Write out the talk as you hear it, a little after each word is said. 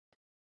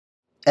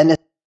In this,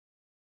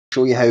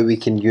 I'll show you how we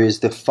can use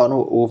the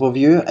funnel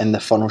overview in the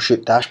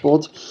Funnelshoot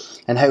dashboard,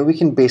 and how we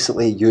can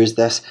basically use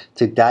this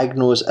to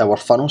diagnose our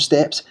funnel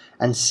steps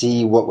and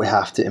see what we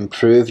have to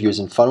improve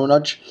using Funnel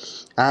Nudge.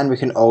 And we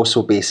can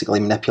also basically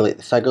manipulate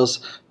the figures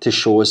to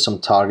show us some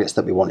targets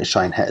that we want to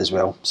try and hit as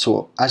well.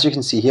 So as you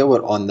can see here,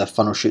 we're on the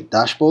Funnelshoot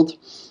dashboard,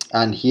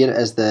 and here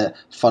is the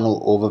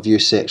funnel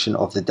overview section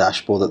of the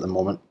dashboard at the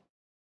moment.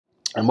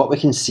 And what we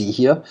can see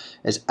here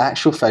is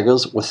actual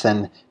figures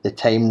within the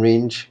time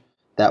range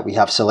that we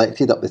have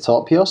selected up the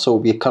top here. So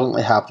we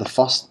currently have the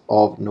 1st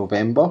of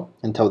November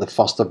until the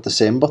 1st of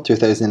December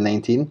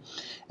 2019,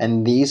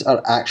 and these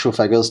are actual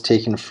figures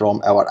taken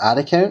from our ad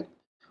account,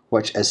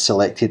 which is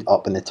selected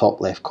up in the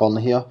top left corner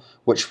here,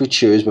 which we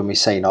choose when we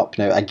sign up.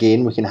 Now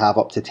again, we can have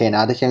up to 10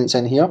 ad accounts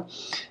in here,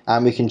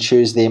 and we can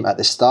choose them at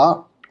the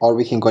start, or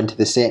we can go into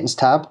the settings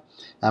tab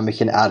and we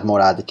can add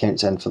more ad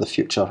accounts in for the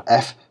future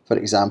if, for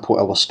example,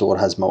 our store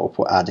has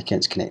multiple ad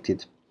accounts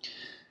connected.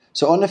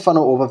 So on the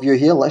funnel overview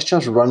here, let's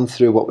just run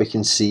through what we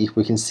can see.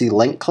 We can see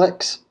link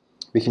clicks,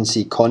 we can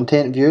see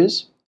content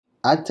views,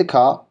 add to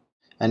cart,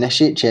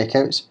 initiate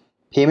checkouts,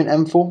 payment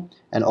info,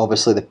 and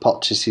obviously the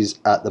purchases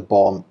at the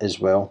bottom as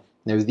well.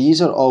 Now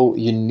these are all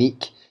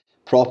unique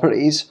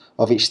properties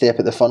of each step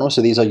of the funnel.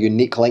 So these are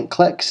unique link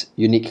clicks,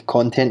 unique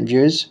content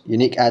views,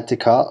 unique add to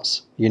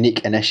carts,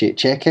 unique initiate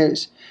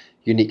checkouts,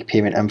 unique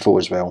payment info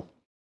as well.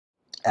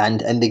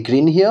 And in the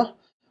green here,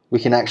 we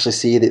can actually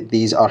see that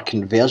these are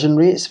conversion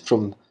rates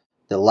from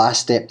the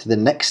last step to the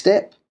next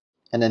step,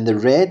 and in the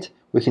red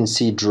we can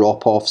see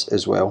drop-offs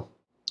as well.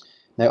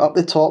 Now up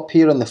the top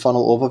here in the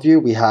funnel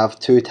overview, we have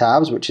two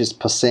tabs, which is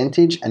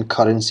percentage and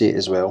currency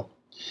as well.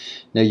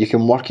 Now you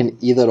can work in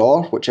either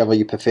or, whichever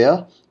you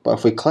prefer, but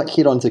if we click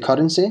here onto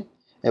currency,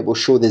 it will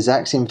show the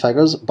exact same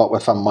figures but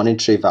with a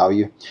monetary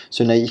value.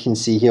 So now you can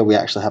see here we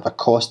actually have a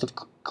cost of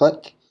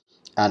click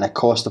and a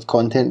cost of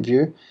content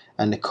view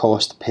and the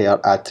cost per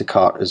add to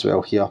cart as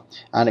well here,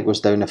 and it goes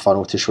down the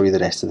funnel to show you the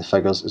rest of the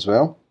figures as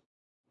well.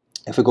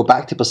 If we go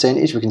back to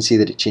percentage, we can see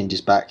that it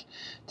changes back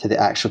to the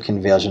actual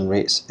conversion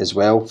rates as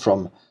well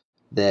from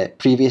the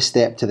previous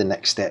step to the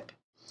next step.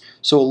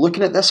 So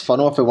looking at this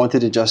funnel, if I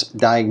wanted to just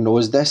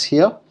diagnose this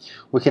here,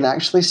 we can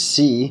actually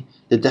see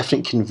the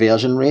different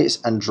conversion rates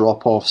and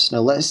drop-offs. Now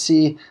let's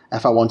see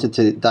if I wanted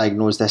to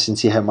diagnose this and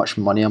see how much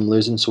money I'm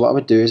losing. So what I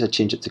would do is I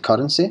change it to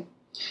currency,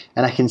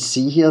 and I can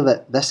see here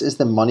that this is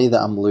the money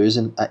that I'm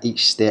losing at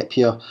each step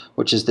here,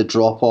 which is the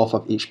drop-off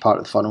of each part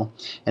of the funnel.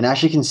 And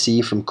as you can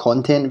see from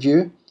content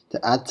view to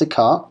add to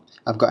cart,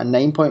 I've got a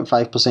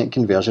 9.5%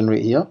 conversion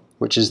rate here,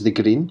 which is the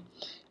green.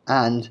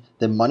 And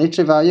the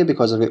monetary value,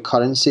 because I've got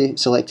currency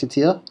selected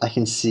here, I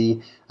can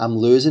see I'm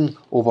losing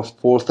over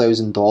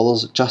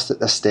 $4,000 just at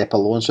this step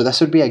alone. So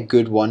this would be a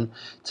good one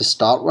to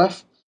start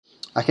with.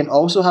 I can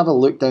also have a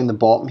look down the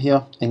bottom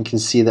here and can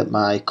see that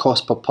my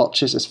cost per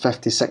purchase is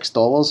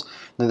 $56.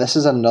 Now this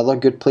is another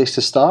good place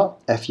to start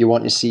if you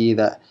want to see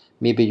that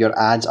maybe your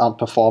ads aren't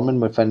performing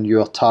within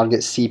your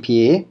target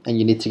CPA and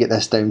you need to get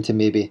this down to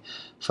maybe,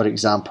 for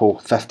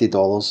example,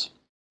 $50.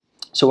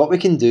 So what we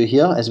can do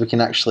here is we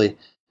can actually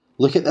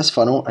look at this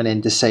funnel and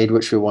then decide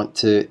which we want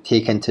to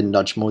take into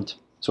nudge mode.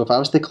 So if I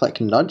was to click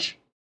nudge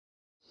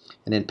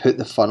and then put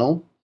the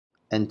funnel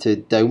into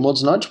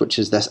downwards nudge, which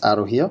is this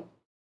arrow here,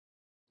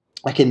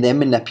 I can then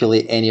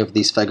manipulate any of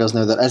these figures.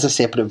 Now there is a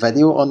separate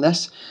video on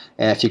this.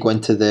 If you go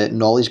into the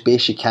knowledge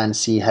base, you can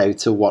see how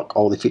to work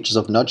all the features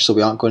of nudge, so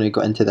we aren't going to go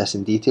into this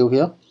in detail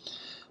here.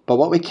 But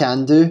what we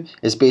can do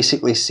is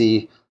basically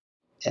see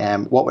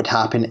what would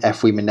happen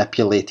if we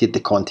manipulated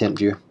the content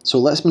view. So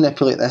let's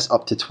manipulate this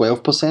up to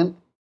 12%.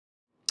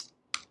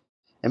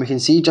 And we can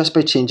see just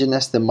by changing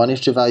this, the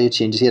monetary value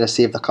changes here. I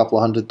saved a couple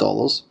of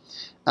 $100.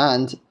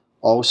 And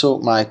also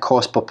my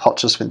cost per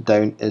purchase went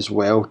down as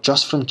well,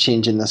 just from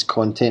changing this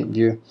content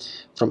view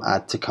from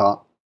add to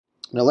cart.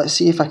 Now let's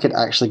see if I could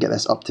actually get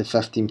this up to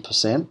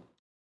 15%,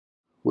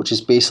 which is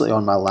basically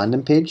on my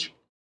landing page.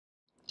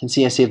 You can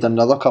see I saved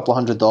another couple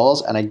of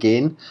 $100, and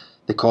again,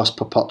 the cost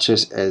per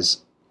purchase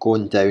is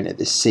going down at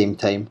the same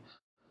time.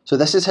 So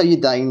this is how you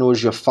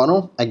diagnose your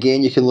funnel.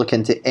 Again, you can look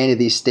into any of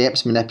these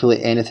steps,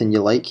 manipulate anything you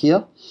like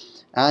here,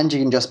 and you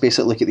can just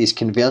basically look at these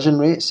conversion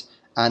rates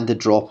and the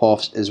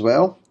drop-offs as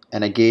well.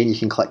 And again, you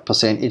can click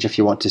percentage if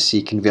you want to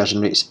see conversion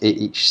rates at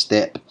each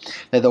step.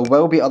 Now there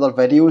will be other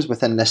videos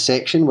within this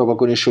section where we're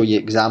going to show you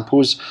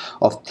examples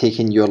of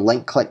taking your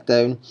link click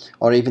down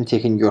or even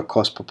taking your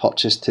cost per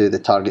purchase to the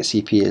target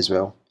CPA as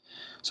well.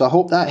 So I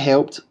hope that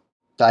helped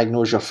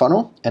diagnose your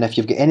funnel, and if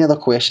you've got any other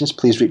questions,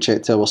 please reach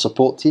out to our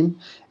support team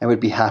and we'd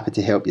be happy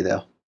to help you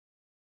there.